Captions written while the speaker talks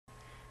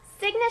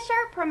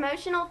Signature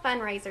Promotional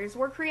Fundraisers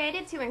were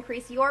created to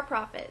increase your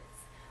profits.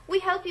 We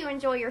hope you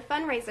enjoy your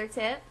fundraiser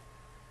tip.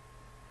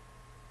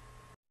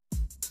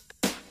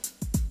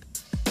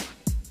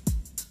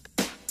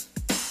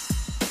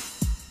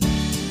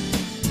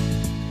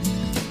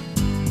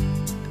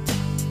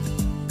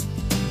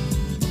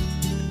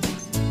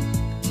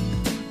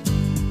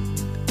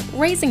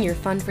 Raising your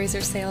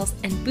fundraiser sales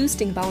and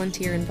boosting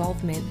volunteer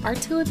involvement are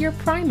two of your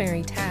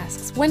primary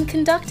tasks when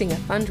conducting a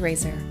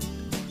fundraiser.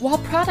 While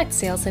product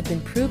sales have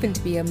been proven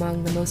to be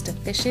among the most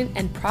efficient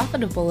and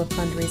profitable of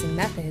fundraising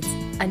methods,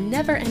 a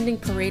never-ending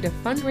parade of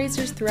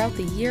fundraisers throughout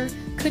the year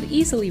could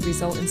easily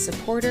result in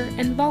supporter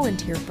and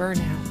volunteer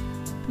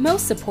burnout.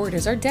 Most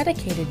supporters are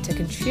dedicated to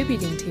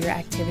contributing to your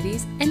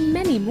activities, and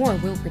many more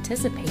will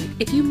participate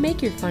if you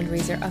make your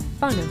fundraiser a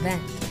fun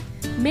event.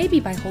 Maybe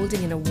by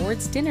holding an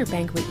awards dinner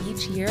banquet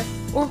each year,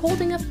 or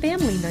holding a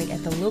family night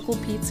at the local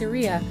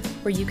pizzeria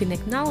where you can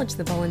acknowledge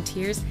the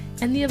volunteers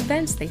and the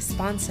events they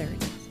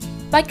sponsored.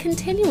 By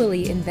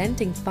continually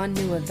inventing fun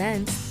new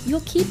events, you'll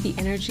keep the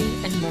energy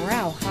and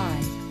morale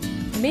high.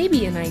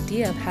 Maybe an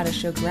idea of how to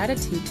show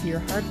gratitude to your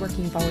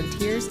hardworking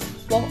volunteers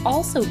while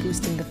also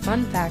boosting the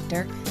fun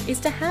factor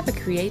is to have a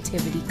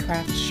creativity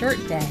craft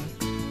shirt day.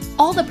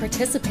 All the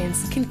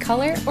participants can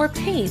color or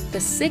paint the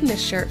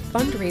Signature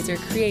Fundraiser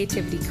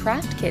Creativity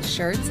Craft Kit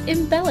shirts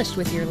embellished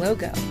with your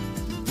logo.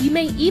 You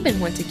may even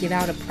want to give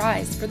out a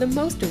prize for the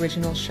most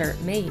original shirt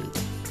made.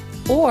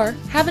 Or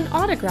have an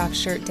autograph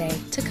shirt day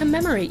to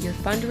commemorate your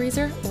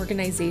fundraiser,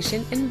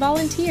 organization, and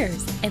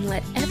volunteers, and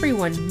let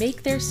everyone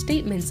make their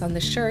statements on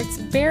the shirts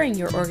bearing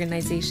your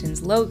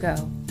organization's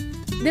logo.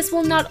 This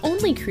will not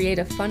only create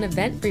a fun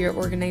event for your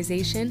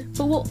organization,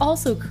 but will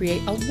also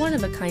create a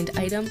one-of-a-kind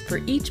item for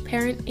each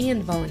parent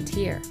and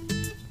volunteer.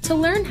 To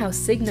learn how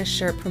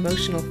Signature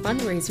Promotional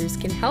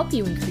Fundraisers can help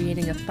you in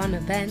creating a fun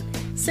event,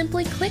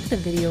 simply click the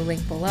video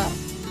link below.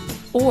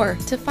 Or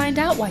to find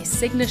out why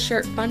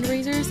Signature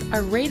Fundraisers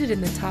are rated in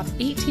the top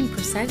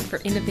 18% for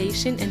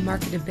innovation and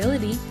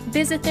marketability,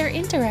 visit their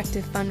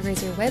interactive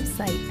fundraiser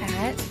website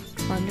at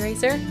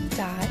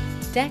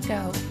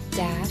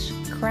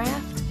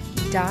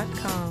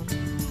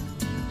fundraiser.deco-craft.com.